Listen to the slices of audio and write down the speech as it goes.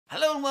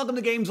Hello and welcome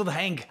to Games with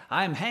Hank.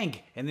 I'm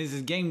Hank, and this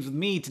is Games with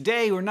Me.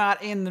 Today we're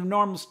not in the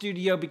normal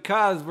studio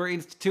because we're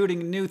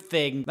instituting a new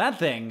thing. That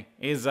thing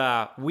is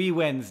Wii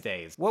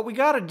Wednesdays. What we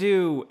gotta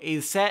do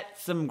is set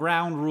some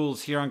ground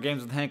rules here on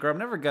Games with Hank, or I'm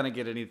never gonna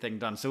get anything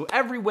done. So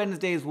every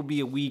Wednesdays will be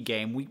a Wii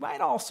game. We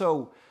might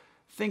also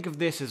think of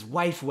this as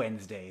Wife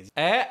Wednesdays.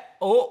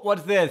 Oh,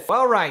 what's this?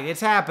 All right, it's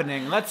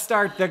happening. Let's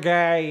start the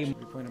game.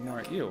 You're pointing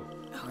more at you.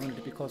 I wanted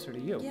to be closer to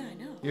you. Yeah, I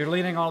know. You're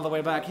leaning all the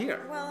way back here.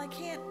 Well, I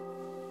can't.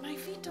 My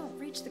feet don't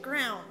reach the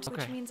ground, Okay.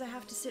 which means I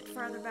have to sit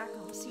farther back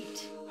on the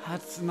seat.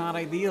 That's not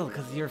ideal,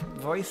 because your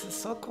voice is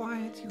so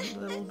quiet, you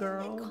little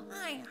girl.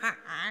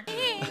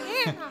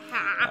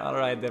 All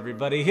right,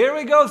 everybody, here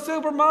we go,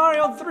 Super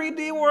Mario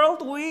 3D World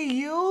Wii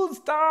U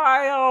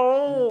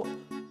style.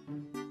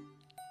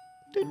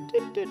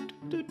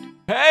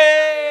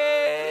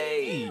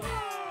 Hey!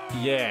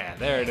 Yeah,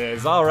 there it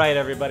is. All right,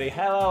 everybody,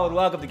 hello and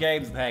welcome to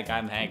Games with Hank.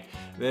 I'm Hank.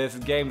 This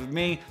is Games with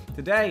Me.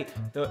 Today,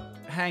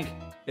 Hank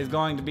is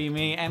going to be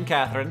me and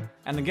Katherine,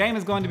 and the game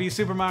is going to be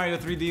Super Mario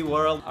 3D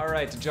World. All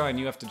right, to join,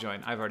 you have to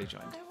join. I've already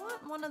joined. I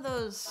want one of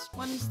those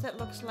ones that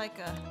looks like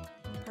a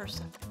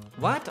person.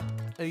 What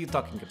are you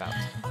talking about?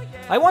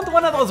 I want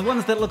one of those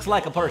ones that looks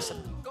like a person.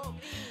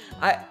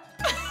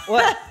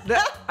 What?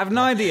 I have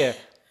no idea.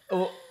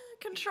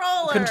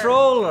 Controller.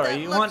 Controller. That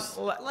You looks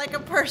want like a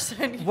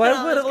person. You Why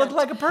know, would it it's look got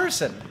like a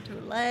person? 2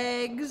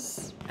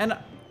 legs. And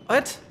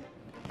what?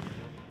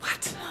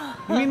 What?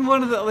 You mean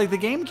one of the the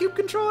GameCube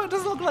controller? It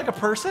doesn't look like a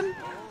person.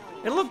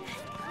 It look.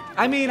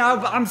 I mean,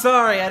 I'm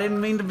sorry. I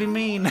didn't mean to be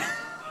mean.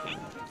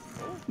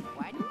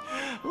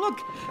 Look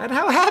at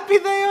how happy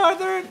they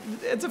are.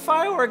 It's a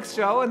fireworks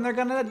show, and they're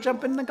gonna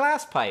jump in the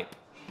glass pipe.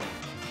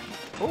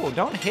 Oh,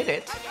 don't hit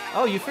it.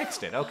 Oh, you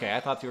fixed it. Okay,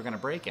 I thought you were gonna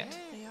break it.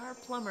 They are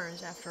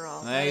plumbers, after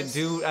all. They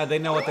do. They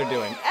know what they're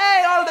doing.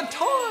 Hey, all the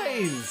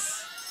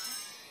toys!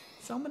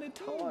 So many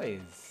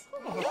toys.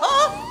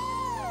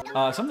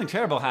 Something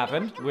terrible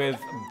happened with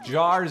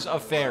jars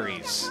of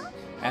fairies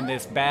and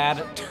this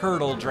bad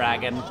turtle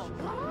dragon.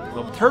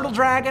 The turtle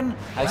dragon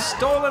has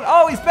stolen.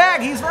 Oh, he's back!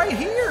 He's right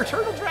here!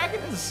 Turtle dragon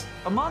is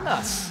among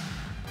us.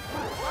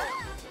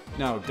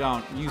 No,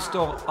 don't. You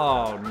stole.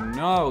 Oh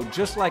no!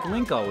 Just like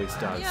Link always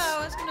does. Yeah,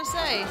 I was gonna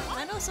say.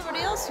 I know somebody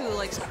else who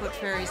likes to put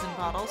fairies in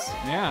bottles.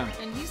 Yeah.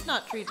 And he's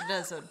not treated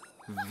as a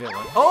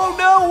Villain. Oh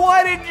no!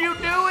 Why did you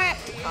do it?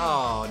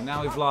 Oh,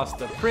 now we've lost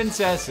the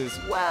princess as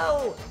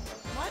well.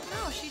 What?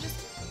 No, she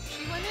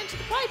went into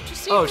the pipe to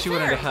see. Oh, she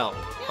went in to fairy. help.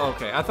 Yeah.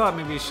 Okay, I thought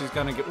maybe she's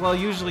gonna get. Well,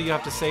 usually you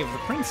have to save the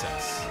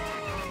princess.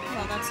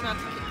 Well, that's not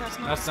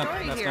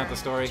the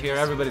story here.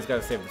 Everybody's got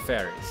to save the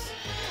fairies.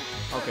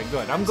 Okay,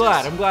 good. I'm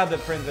glad that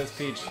Princess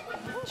Peach.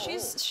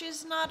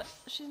 She's not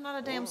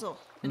a damsel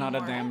anymore.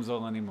 Not a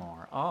damsel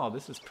anymore. Oh,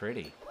 this is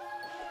pretty.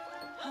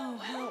 Oh,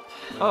 help.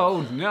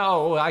 Oh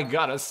no, I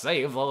gotta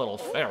save the little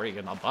fairy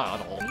in a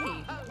bottle.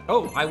 Me.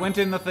 Oh, I went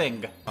in the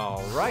thing.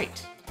 All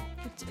right.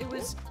 It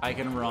was. I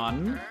can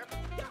run,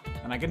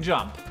 and I can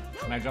jump.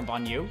 Can I jump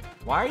on you?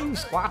 Why are you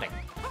squatting?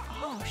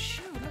 Oh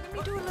shoot! Look at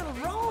me do a little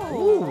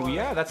roll. Ooh,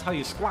 yeah, that's how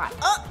you squat.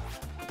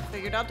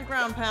 Figured out the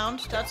ground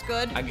pound. That's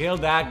good. I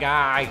killed that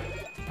guy.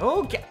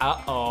 Okay.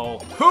 Uh-oh.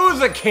 Who's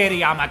a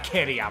kitty? I'm a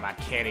kitty. I'm a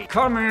kitty.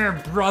 Come here,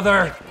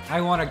 brother.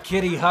 I want a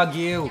kitty hug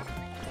you.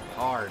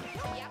 Hard.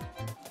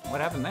 What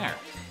happened there?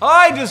 Oh,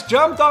 I just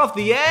jumped off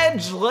the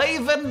edge,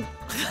 Laven.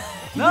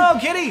 No,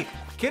 kitty.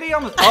 Kitty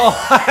almost. Oh.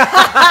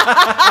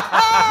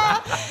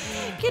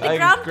 Kitty I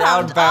ground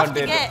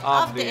pounded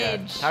off the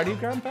edge. How do you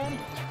ground pound?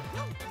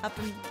 Up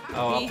and.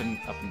 Oh,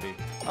 B. up and B.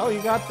 Oh,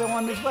 you got the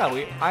one as well.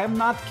 I am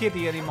not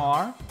kitty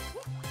anymore.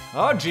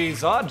 Oh,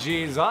 jeez. Oh,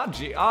 jeez. Oh,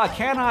 jeez. Oh, I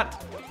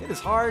cannot. It is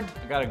hard.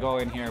 I gotta go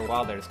in here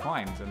while there's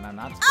coins, and then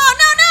that's. Oh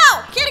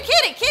no! Kitty!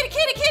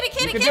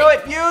 You can do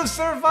it. You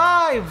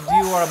survived.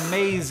 You are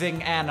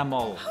amazing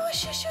animal. Oh,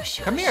 shush.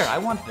 Come here. I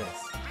want this.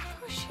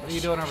 What are you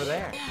doing over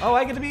there? Oh,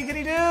 I get to be a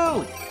kitty too.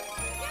 Let's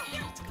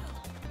go.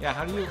 Yeah.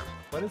 How do you?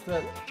 What is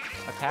the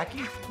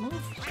attacky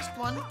move? Just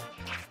one.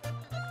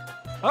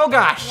 Oh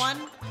gosh. One.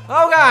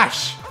 Oh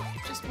gosh.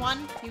 Just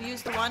one. You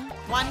used the one.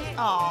 One.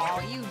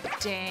 Oh, you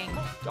dang.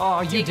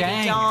 Oh, you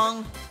dang.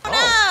 Dong.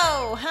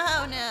 Oh.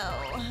 Oh no!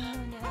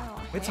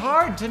 It's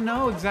hard to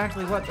know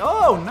exactly what.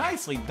 Oh,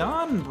 nicely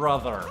done,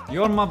 brother.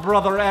 You're my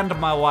brother and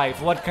my wife.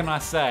 What can I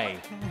say?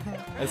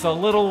 It's a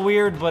little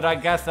weird, but I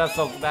guess that's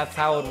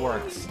how it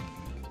works.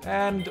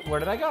 And where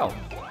did I go?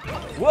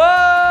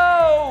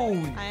 Whoa!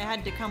 I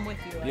had to come with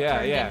you. I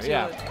Yeah. turned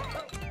into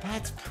a-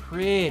 That's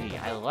pretty.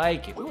 I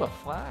like it. Ooh, a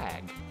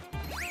flag.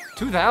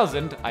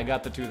 2,000. I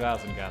got the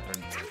 2,000,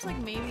 Katherine. Seems like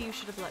maybe you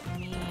should have let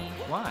me.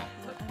 Why?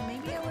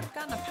 Maybe I would have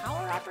gotten a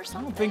power up or I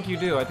something. don't think you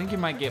do. I think you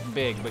might get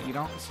big, but you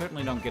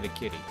certainly don't get a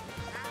kitty.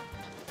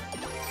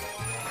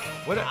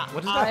 What is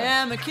that? I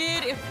am a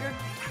kid. If you're.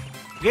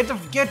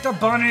 Get the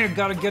bunny!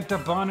 Gotta get the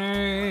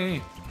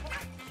bunny!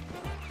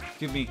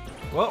 Give me.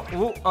 Whoa!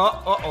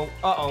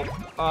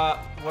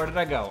 Where did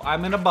I go?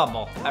 I'm in a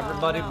bubble.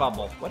 Everybody no.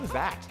 bubble. What is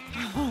that?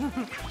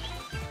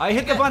 I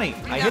hit the bunny.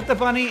 I hit the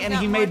bunny, and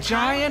he made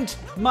giant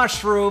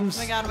mushrooms.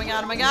 Oh my god, oh my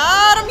god, oh my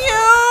god, I'm huge!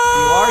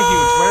 You are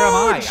huge. Where am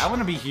I? I want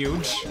to be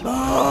huge.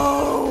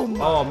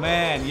 Boom! Oh,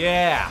 man,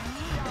 yeah.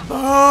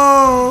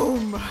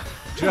 Boom!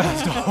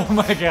 Just, oh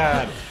my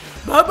god.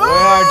 Boom! We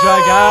are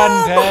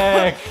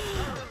gigantic.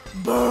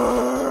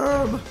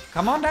 Boom!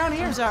 Come on down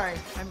here. I'm sorry,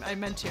 I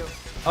meant to.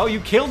 Oh, you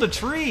killed a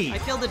tree. I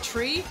killed a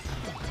tree?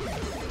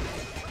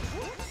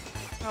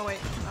 Oh wait,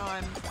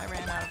 I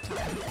ran out of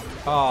time.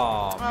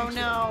 Oh. Oh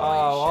no.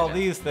 Oh, all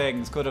these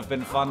things could have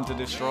been fun to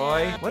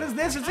destroy. Yeah. What is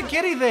this? It's a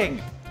kitty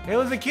thing. It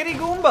was a kitty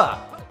Goomba.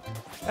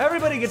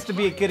 Everybody gets to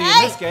be a kitty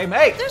in this game.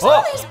 Hey! There's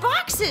all these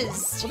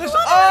boxes!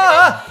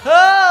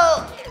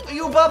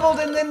 You bubbled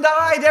and then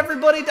died.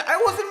 Everybody died.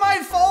 It wasn't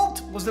my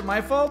fault. Was it my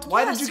fault?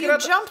 Why did you get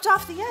up? You jumped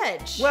off the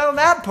edge. Well,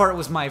 that part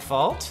was my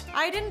fault.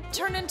 I didn't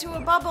turn into a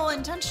bubble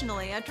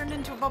intentionally. I turned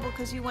into a bubble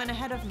because you went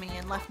ahead of me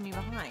and left me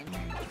behind.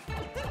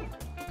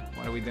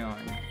 What are we doing?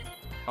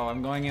 Oh,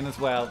 I'm going in as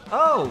well.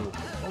 Oh!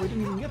 Well, we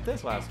didn't even get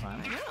this last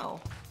time. I know.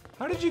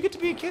 How did you get to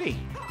be a kitty?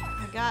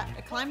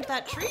 I climbed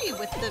that tree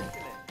with the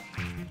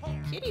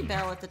kitty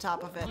bell at the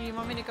top of it. You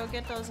want me to go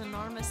get those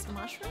enormous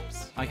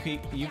mushrooms?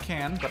 You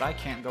can, but I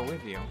can't go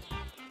with you.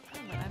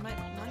 But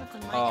one of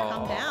them might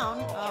come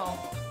down.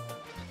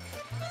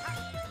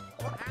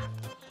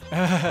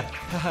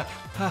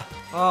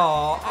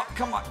 Oh,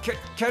 come on, kitty.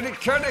 Can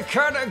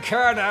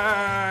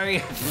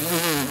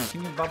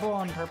you bubble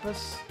on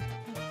purpose?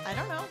 I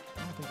don't know.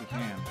 I don't think you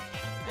can.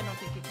 I don't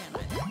think you can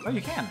either. Oh,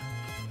 you can.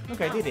 Look,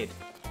 I did it.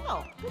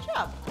 Oh, good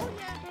job.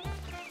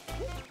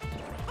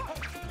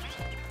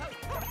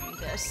 Do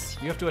this.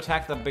 You have to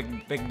attack the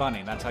big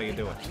bunny. That's how you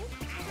do it.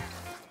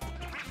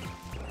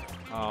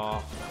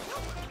 Oh.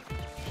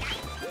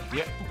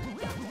 Yeah.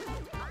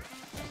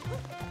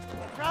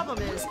 Problem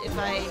is, I'm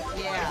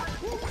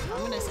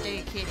gonna stay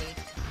a kitty.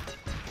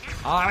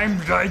 I'm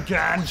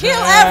gigantic.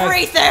 Kill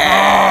everything!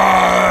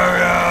 I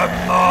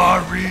am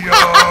Mario.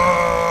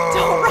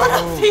 Don't run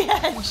off the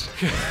edge!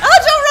 Oh,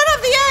 don't run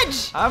off the edge!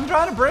 I'm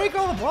trying to break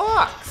all the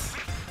blocks.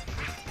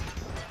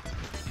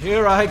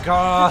 Here I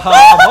come.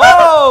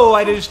 Whoa!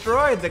 I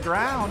destroyed the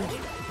ground.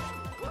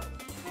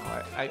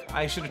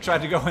 I should have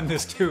tried to go in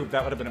this tube.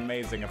 That would have been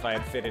amazing if I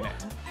had fit in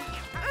it.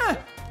 Oh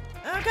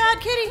God,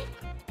 kitty!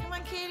 Come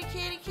on, kitty,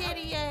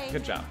 yay!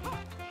 Good job.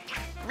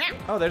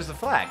 Oh, there's the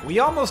flag.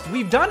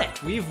 We've done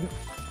it. You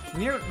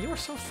were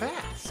so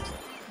fast.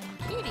 I'm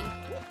kitty.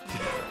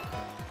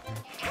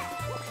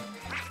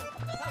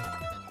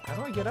 How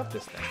do I get up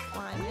this thing?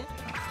 Climb it.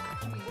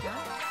 There you go.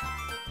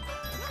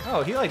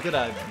 Oh, he like did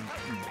a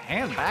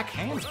back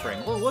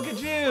handspring. Well, look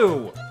at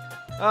you.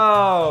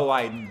 Oh,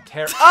 I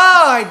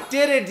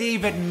didn't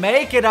even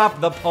make it up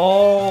the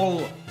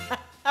pole.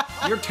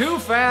 You're too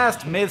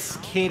fast, Miss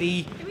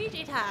Kitty.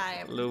 Luigi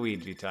time.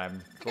 Luigi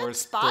time.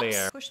 Course Spots.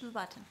 clear. Push the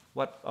button.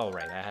 What? Oh,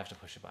 right. I have to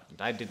push a button.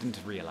 I didn't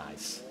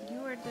realize. You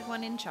were the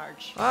one in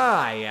charge.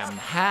 I am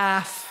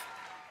half.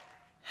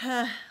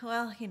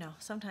 Well,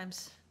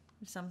 sometimes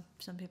some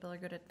people are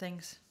good at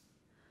things.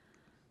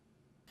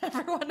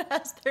 Everyone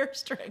has their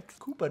strengths.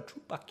 Koopa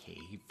Troopa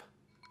Cave.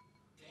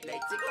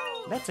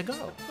 Let's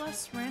go.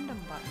 Plus random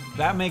button.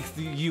 That makes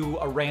you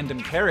a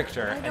random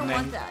character. I don't and then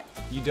want that.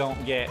 You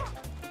don't get...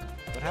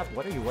 What happened?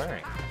 What are you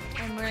wearing?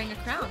 I'm wearing a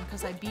crown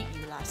because I beat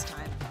you last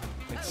time.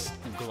 It's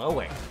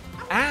glowing.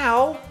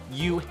 Ow!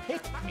 You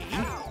hit me.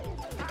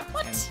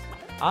 What? And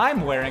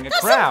I'm wearing a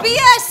That's crown. some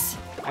BS!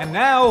 And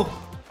now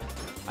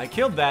I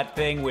killed that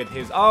thing with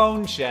his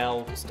own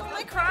shell. You stole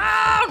my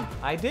crown!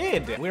 I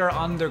did. We're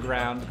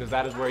underground because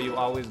that is where you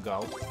always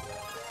go.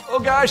 Oh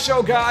gosh,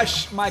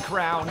 my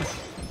crown.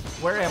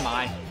 Where am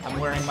I? I'm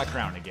wearing my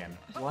crown again.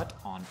 What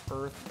on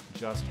earth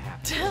just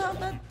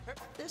happened?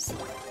 This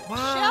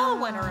shell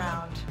went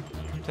around.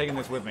 I'm taking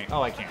this with me.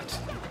 Oh, I can't.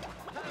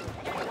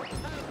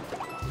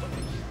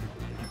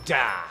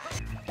 Die.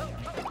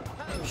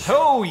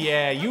 Oh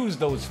yeah, use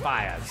those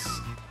fires.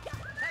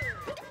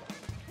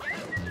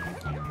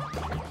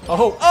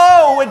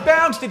 Oh, it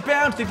bounced. It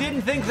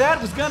didn't think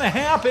that was gonna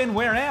happen.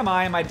 Where am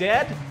I? Am I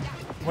dead?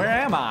 Where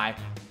am I?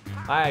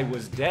 I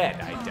was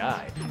dead. I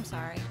died. I'm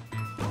sorry.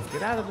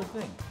 Get out of the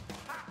thing.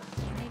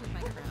 I needed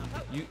my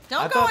crown.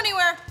 Don't go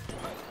anywhere.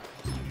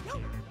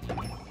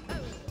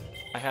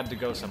 I had to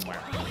go somewhere.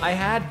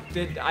 I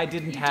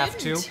didn't have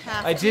to.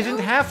 I didn't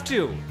have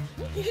to.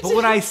 But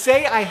when I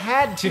say I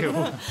had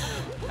to,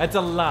 that's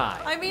a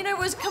lie. I mean, I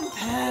was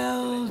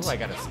compelled. Oh, I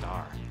got a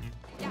star.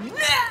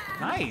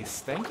 Nice.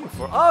 Thank you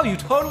for... Oh, you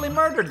totally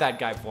murdered that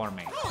guy for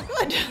me. Oh,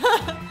 good.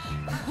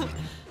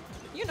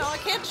 I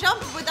can't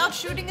jump without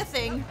shooting a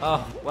thing.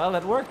 Oh, well,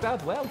 it worked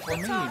out well for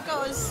me. That's how it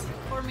goes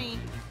for me.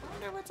 I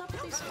wonder what's up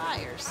with these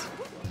fires.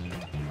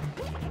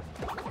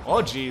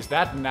 Oh, geez,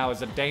 that now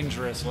is a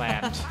dangerous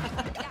land.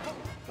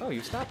 Oh,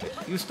 you stopped it.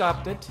 You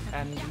stopped it,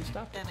 and you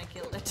stopped it. Then I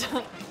killed it.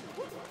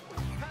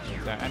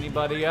 Is there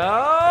anybody?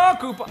 Oh,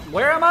 Koopa.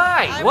 Where am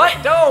I? What?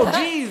 Oh,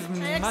 jeez,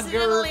 I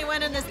accidentally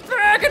went in this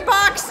dragon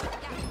box.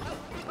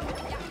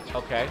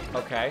 Okay.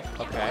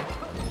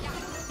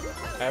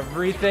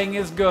 Everything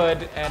is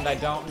good, and I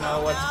don't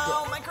know what's good.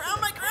 No, my crown,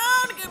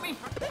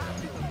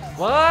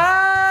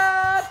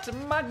 What?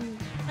 My, I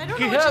don't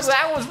know what just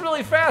that was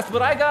really fast,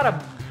 but I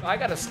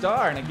got a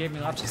star and it gave me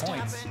lots of just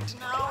points. happened.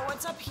 No,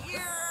 what's up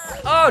here?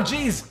 Oh,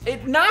 jeez,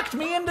 it knocked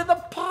me into the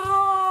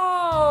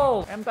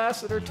Paul!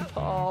 Ambassador to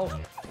Paul.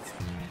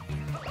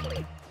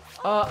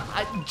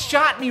 It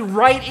shot me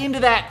right into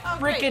that Oh,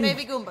 great, freaking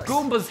baby Goombas.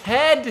 Goomba's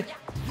head,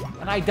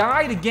 and I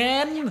died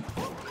again.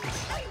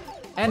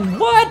 And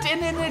what?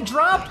 And then it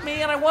dropped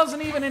me, and I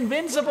wasn't even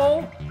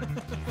invincible.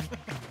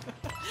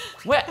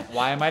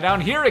 Why am I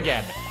down here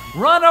again?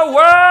 Run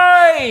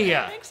away!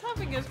 Hank's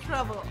having a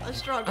struggle.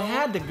 I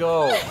had to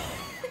go.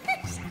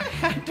 I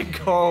had to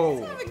go.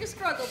 He's having a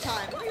struggle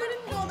time. You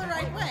didn't go the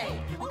right way.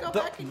 Go The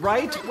back and go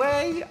right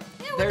way?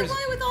 Yeah, with the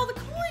way with all the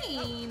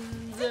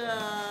coins.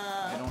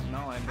 I don't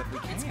know. I bet we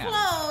can't. It's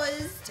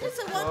closed. It's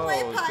a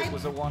one-way Closed. pipe. It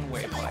was a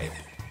one-way So, pipe.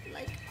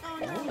 oh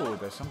no. Oh,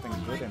 there's something Oh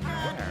good my in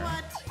God, there.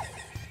 What?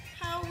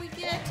 How we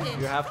get it?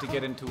 You have to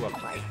get into a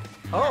pipe.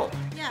 Oh.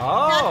 Yeah,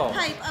 Oh. that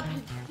pipe up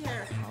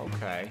here.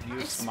 Okay. You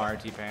It's-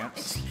 smarty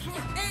pants.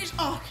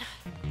 Oh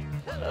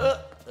God.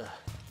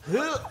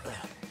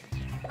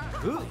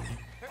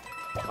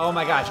 Oh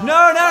my gosh.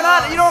 No,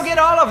 not. You don't get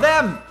all of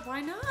them.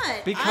 Why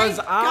not? Because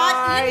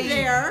got in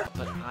there.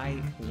 But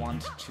I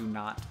want to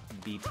not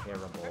be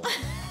terrible.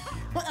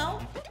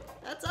 Well,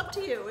 that's up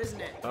to you, isn't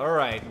it? All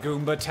right,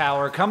 Goomba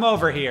Tower, come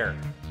over here.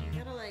 You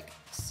gotta like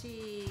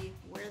see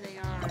where they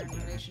are in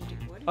relation to.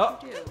 What did Oh,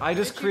 you do? I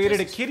just Did you created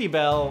a kitty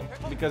bell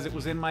because it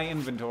was in my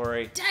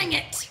inventory. Dang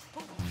it!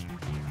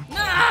 No!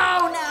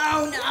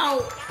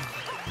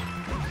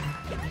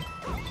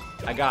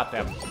 I got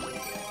them.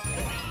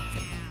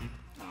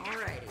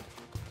 Alrighty.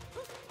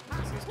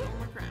 This is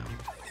my crown.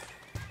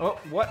 Oh,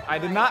 what? I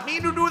did not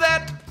mean to do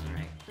that.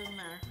 Alright, doesn't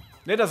matter.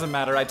 It doesn't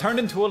matter. I turned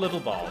into a little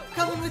ball.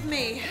 Coming with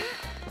me.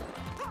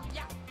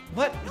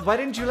 What? Why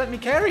didn't you let me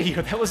carry you?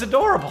 That was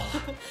adorable.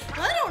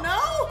 I don't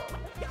know.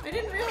 I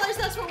didn't realize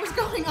that's what was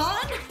going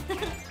on.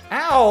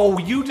 Ow!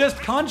 You just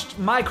punched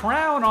my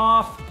crown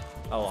off.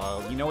 Oh,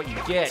 well, you know what you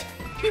get.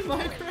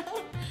 My crown.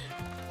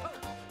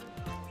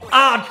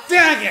 Ah,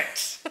 dang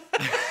it!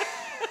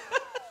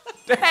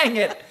 Dang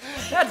it!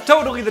 That's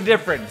totally the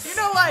difference. You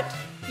know what?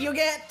 You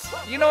get.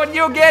 You know what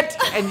you get?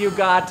 And you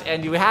got,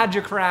 and you had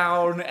your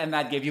crown, and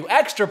that gave you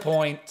extra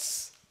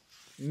points.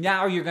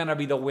 Now you're gonna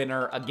be the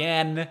winner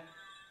again.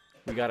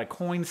 We got a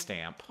coin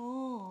stamp.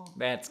 Oh.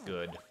 That's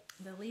good.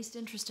 The least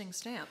interesting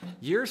stamp.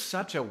 You're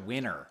such a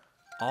winner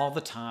all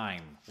the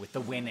time with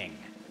the winning.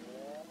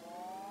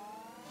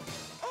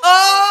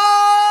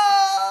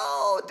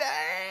 Oh,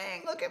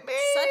 dang! Look at me!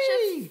 Such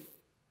a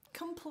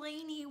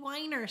complainy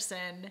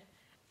whinerson,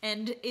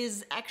 and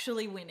is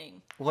actually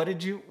winning. What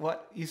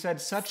you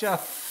said such a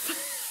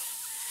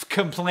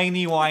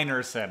complainy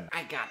whinerson.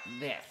 I got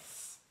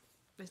this.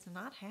 It's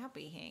not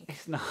happy, Hank.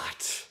 It's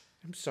not.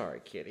 I'm sorry,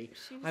 Kitty.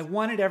 I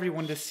wanted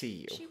everyone to see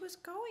you. She was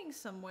going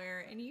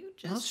somewhere, and you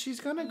just Well, she's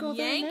gonna go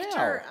there now. yanked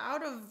her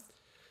out of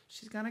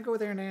She's gonna go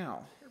there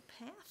now. her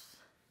path.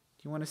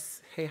 Do you want to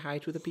say hi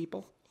to the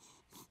people?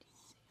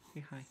 Say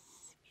hi.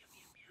 Say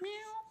meow,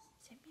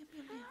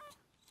 meow, meow.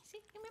 Say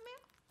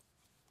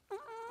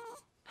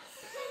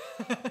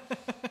meow,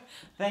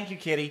 Thank you,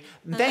 Kitty.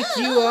 And thank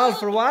you all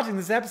for watching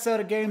this episode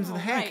of Games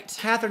with Hank. right.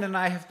 Katherine and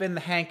I have been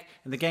the Hank,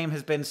 and the game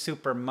has been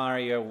Super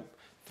Mario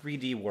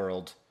 3D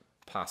World,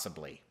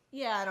 possibly.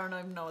 Yeah, I don't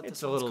even know what It's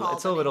this a one's little, called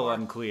it's a little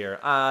anymore.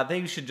 unclear.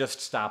 They should just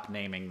stop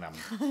naming them.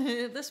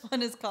 This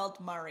one is called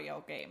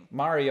Mario Game.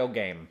 Mario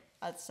game,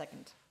 That's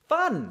second.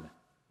 fun.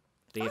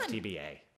 The Fun. FTBA.